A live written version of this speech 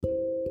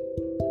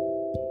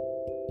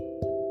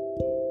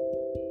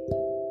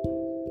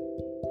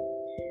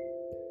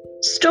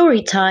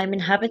Storytime in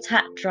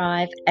Habitat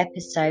Drive,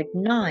 Episode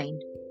 9.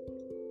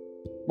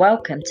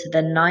 Welcome to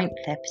the 9th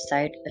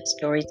episode of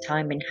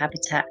Storytime in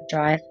Habitat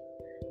Drive.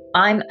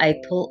 I'm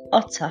Opal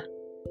Otter,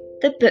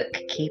 the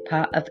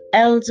bookkeeper of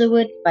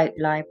Elderwood Boat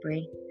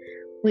Library,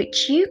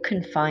 which you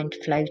can find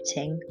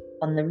floating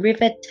on the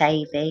River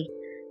Tavy,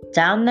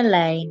 down the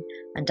lane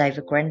and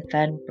over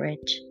Grenfern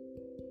Bridge.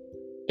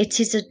 It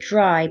is a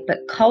dry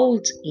but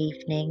cold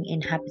evening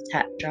in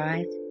Habitat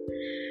Drive,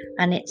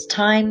 and it's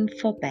time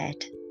for bed.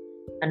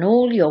 And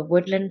all your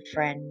woodland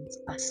friends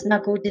are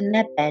snuggled in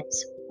their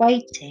beds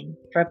waiting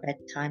for a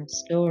bedtime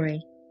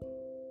story.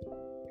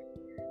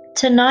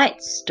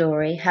 Tonight's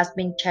story has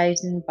been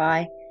chosen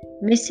by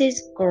Mrs.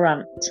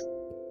 Grunt,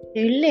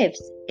 who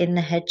lives in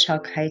the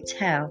Hedgehog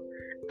Hotel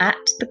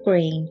at the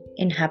Green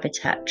in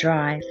Habitat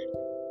Drive.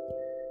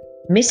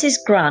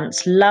 Mrs.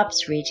 Grunt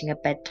loves reading a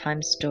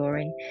bedtime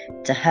story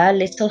to her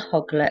little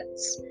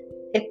hoglets,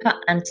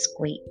 Pippa and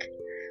Squeak,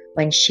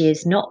 when she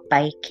is not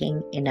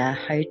baking in her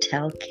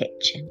hotel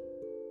kitchen.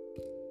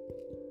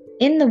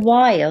 In the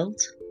wild,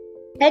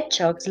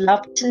 hedgehogs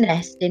love to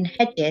nest in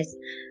hedges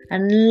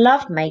and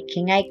love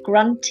making a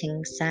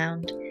grunting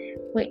sound,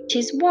 which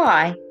is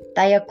why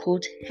they are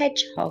called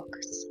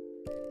hedgehogs,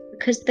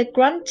 because the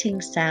grunting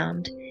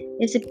sound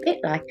is a bit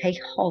like a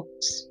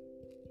hog's.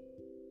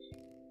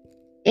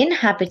 In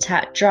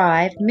Habitat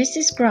Drive,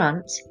 Mrs.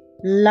 Grunt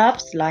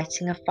loves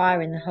lighting a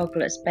fire in the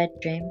hoglets'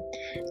 bedroom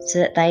so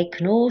that they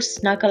can all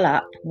snuggle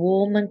up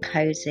warm and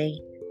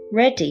cosy,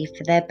 ready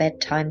for their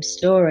bedtime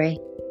story.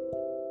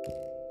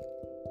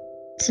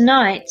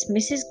 Tonight,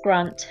 Mrs.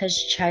 Grunt has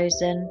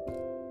chosen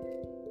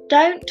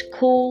Don't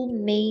Call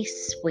Me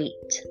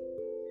Sweet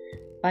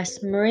by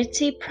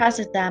Smriti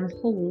Prasadam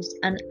Halls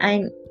and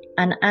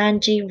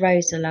Angie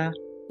Rosala.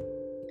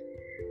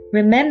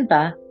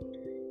 Remember,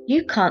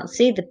 you can't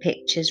see the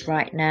pictures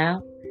right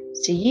now,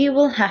 so you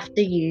will have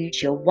to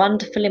use your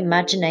wonderful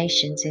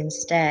imaginations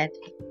instead.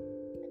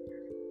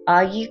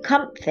 Are you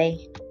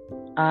comfy?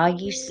 Are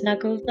you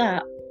snuggled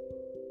up?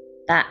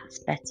 That's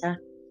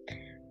better.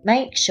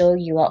 Make sure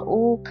you are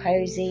all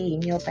cosy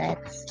in your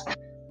beds.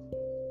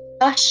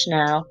 Hush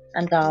now,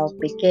 and I'll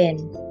begin.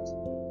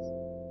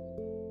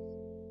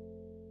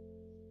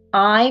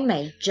 I'm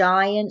a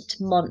giant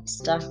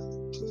monster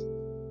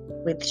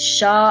with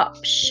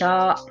sharp,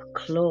 sharp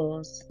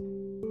claws.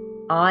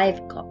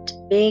 I've got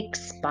big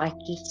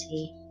spiky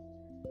teeth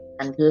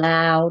and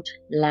loud,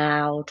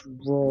 loud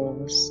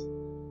roars.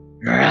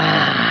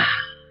 Rah!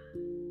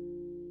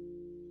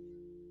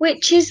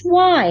 Which is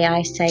why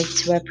I say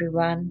to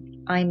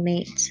everyone I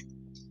meet,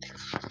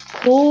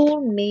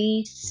 call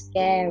me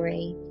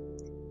scary,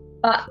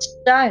 but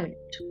don't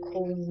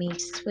call me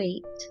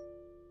sweet.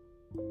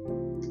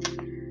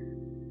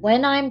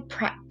 When I'm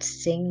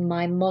practicing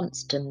my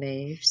monster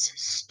moves,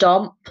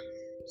 stomp,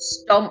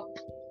 stomp,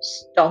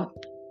 stomp,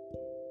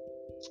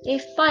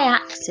 if by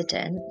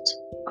accident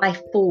I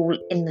fall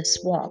in the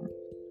swamp,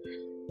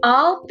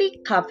 I'll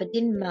be covered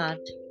in mud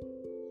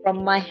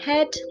from my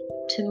head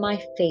to my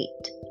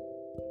feet.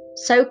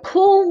 So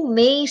call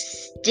me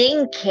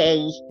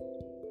stinky.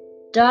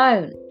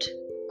 Don't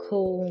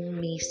call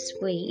me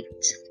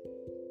sweet.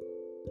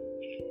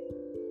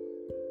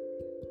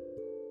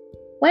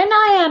 When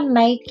I am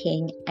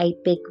making a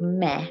big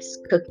mess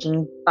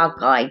cooking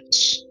bug-eyed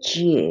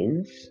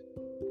stew,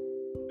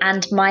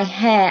 and my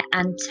hair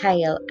and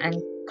tail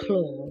and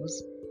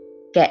claws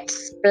get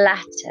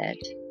splattered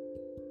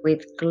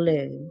with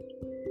glue,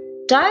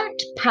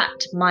 don't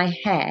pat my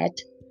head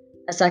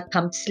as I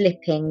come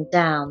slipping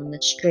down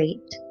the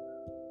street.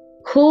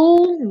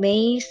 Call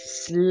me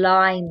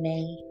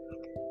slimy.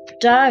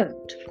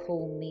 Don't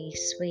call me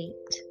sweet.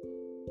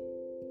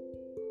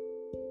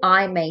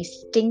 I'm a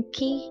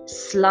stinky,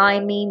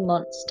 slimy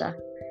monster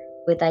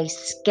with a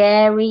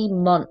scary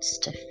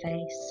monster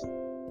face.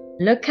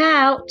 Look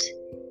out,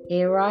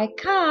 here I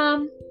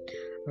come.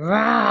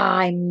 Rah,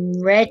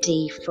 I'm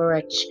ready for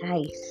a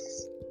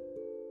chase.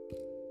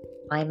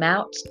 I'm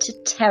out to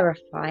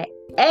terrify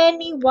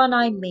anyone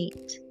I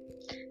meet,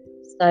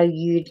 so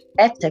you'd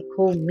better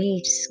call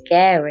me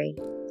scary.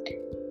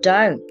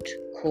 Don't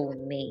call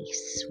me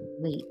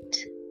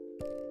sweet.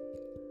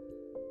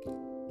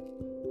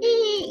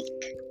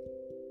 Eek!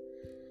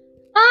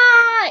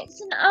 Ah, it's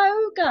an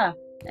ogre,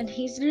 and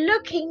he's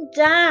looking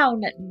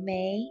down at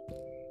me.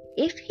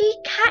 If he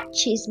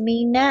catches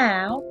me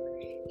now,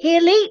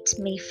 he'll eat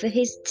me for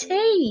his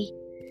tea.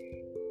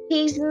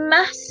 He's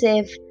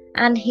massive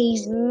and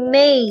he's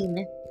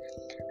mean,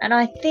 and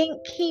I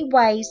think he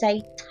weighs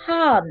a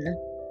ton.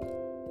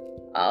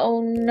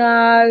 Oh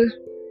no,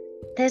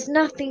 there's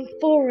nothing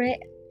for it.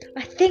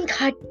 I think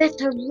I'd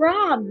better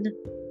run.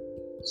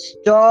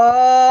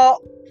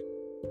 Stop,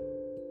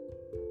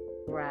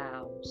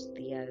 growls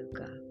the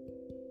ogre.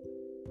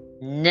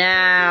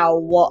 Now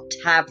what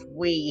have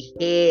we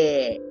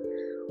here?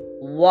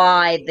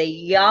 Why,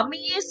 the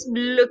yummiest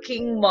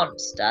looking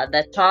monster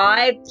that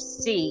I've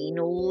seen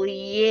all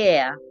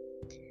year.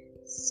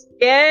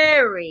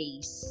 scary,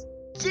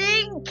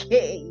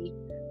 stinky,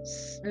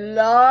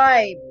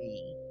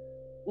 slimy.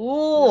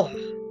 Ooh,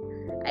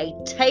 a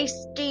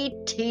tasty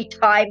tea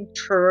time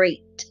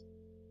treat.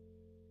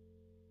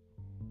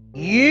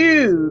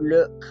 You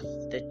look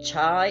the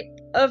type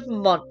of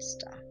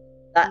monster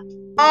that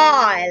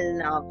I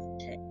love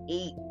to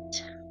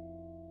eat.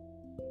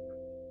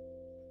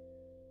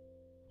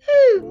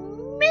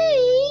 Who,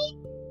 me?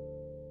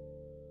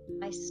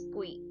 I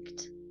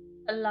squeaked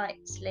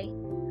politely.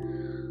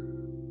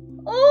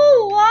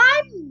 Oh,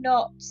 I'm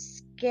not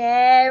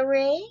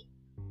scary.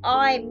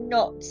 I'm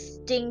not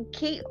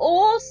stinky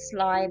or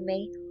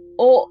slimy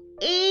or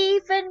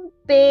even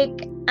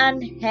big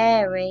and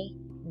hairy.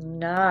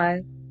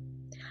 No.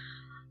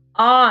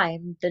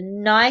 I'm the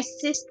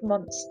nicest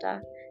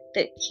monster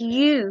that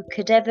you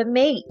could ever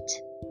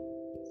meet.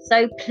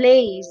 So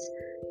please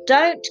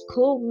don't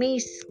call me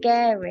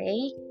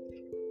scary,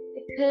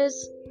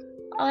 because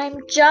I'm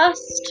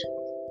just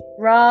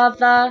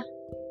rather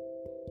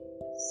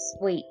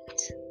sweet.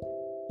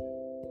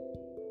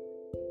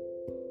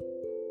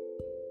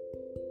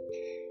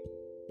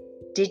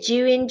 Did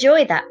you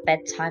enjoy that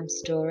bedtime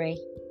story?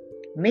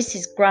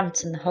 Mrs.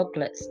 Grunt and the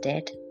Hoglets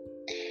did.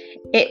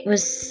 It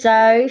was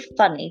so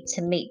funny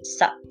to meet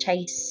such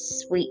a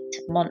sweet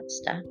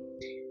monster.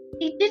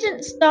 He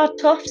didn't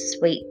start off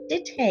sweet,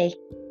 did he?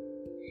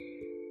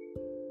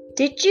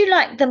 Did you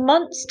like the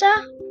monster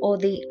or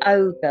the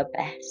ogre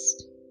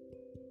best?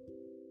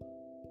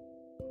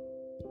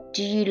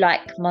 Do you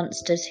like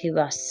monsters who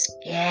are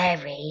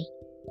scary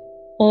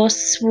or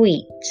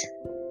sweet?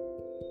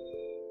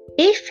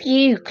 If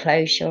you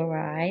close your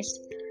eyes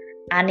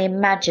and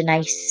imagine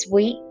a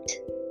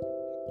sweet,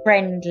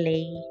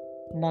 friendly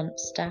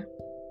monster,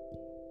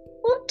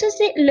 what does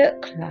it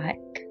look like?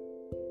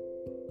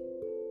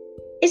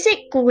 Is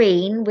it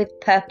green with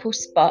purple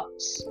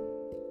spots?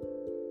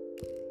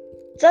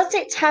 Does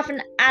it have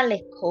an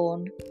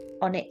alicorn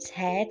on its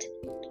head,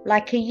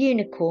 like a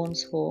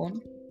unicorn's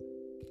horn?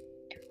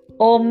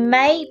 Or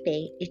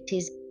maybe it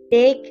is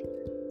big,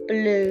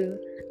 blue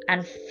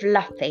and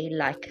fluffy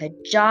like a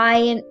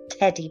giant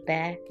teddy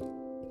bear.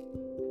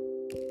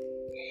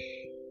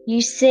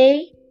 You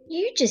see,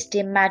 you just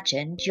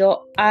imagined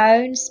your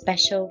own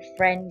special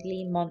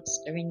friendly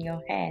monster in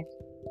your head.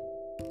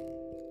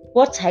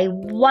 What a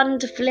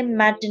wonderful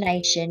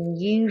imagination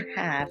you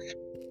have.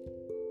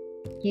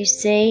 You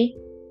see,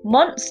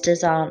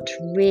 monsters aren't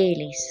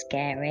really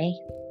scary,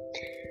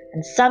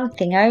 and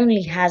something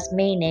only has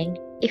meaning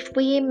if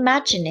we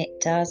imagine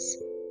it does.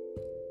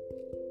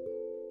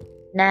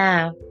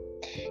 Now,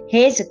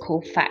 here's a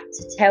cool fact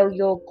to tell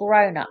your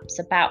grown-ups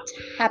about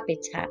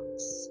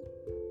habitats.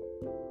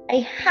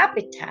 A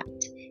habitat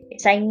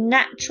is a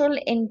natural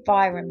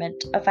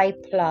environment of a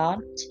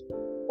plant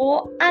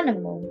or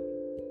animal.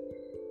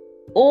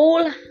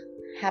 All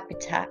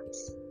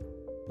habitats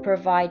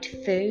provide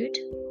food,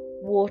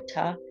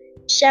 water,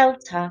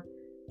 shelter,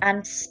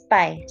 and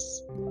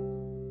space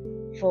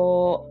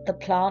for the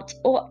plant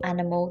or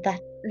animal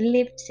that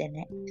lives in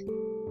it.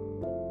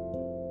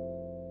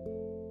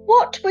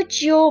 What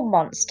would your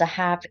monster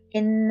have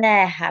in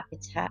their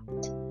habitat?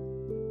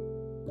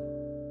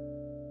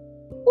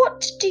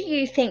 What do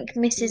you think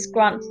Mrs.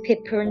 Grunt,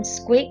 Pippa and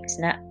Squeak's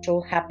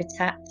natural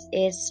habitat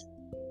is?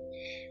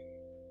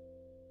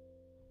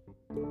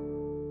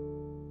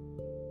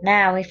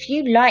 Now, if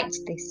you liked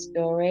this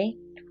story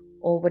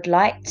or would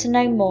like to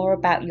know more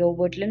about your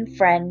woodland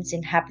friends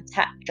in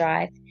Habitat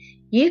Drive,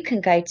 you can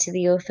go to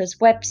the author's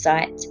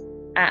website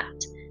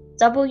at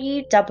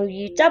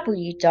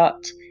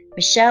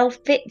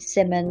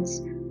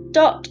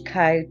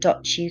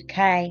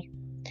www.michellefitzsimmons.co.uk.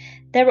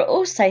 There are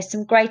also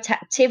some great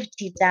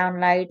activity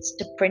downloads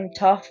to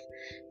print off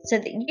so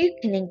that you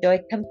can enjoy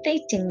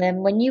completing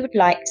them when you would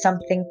like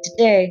something to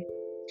do.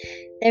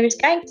 There is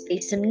going to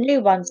be some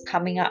new ones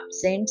coming up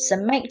soon, so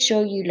make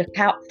sure you look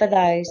out for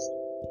those.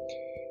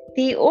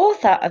 The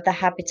author of the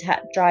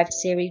Habitat Drive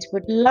series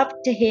would love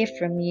to hear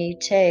from you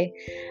too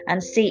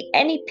and see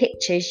any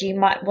pictures you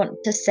might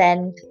want to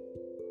send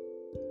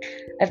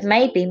of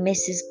maybe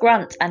Mrs.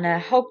 Grunt and her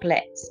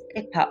hoglets,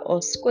 Pippa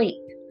or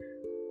Squeak,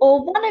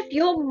 or one of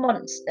your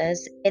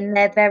monsters in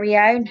their very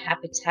own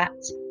habitat.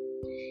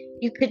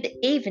 You could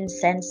even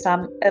send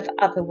some of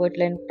other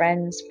woodland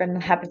friends from the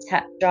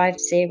Habitat Drive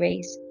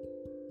series.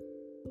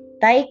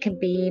 They can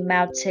be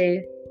emailed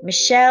to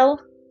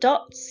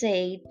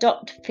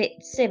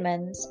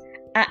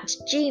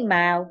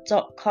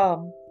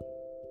michelle.c.fitzsimmons@gmail.com.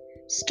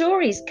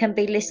 Stories can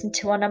be listened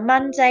to on a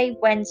Monday,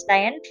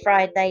 Wednesday and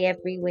Friday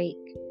every week,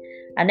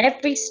 and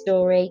every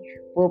story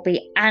will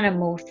be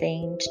animal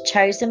themed,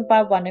 chosen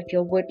by one of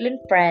your woodland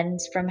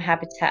friends from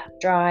Habitat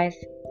Drive.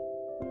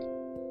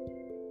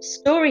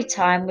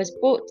 Storytime was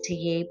brought to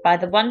you by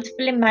the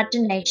wonderful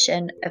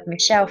imagination of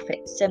Michelle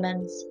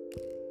Fitzsimmons.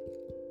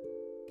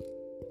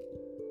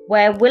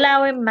 Where will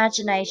our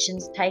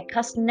imaginations take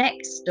us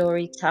next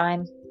story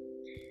time?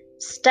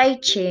 Stay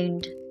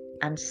tuned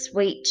and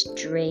sweet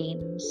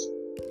dreams.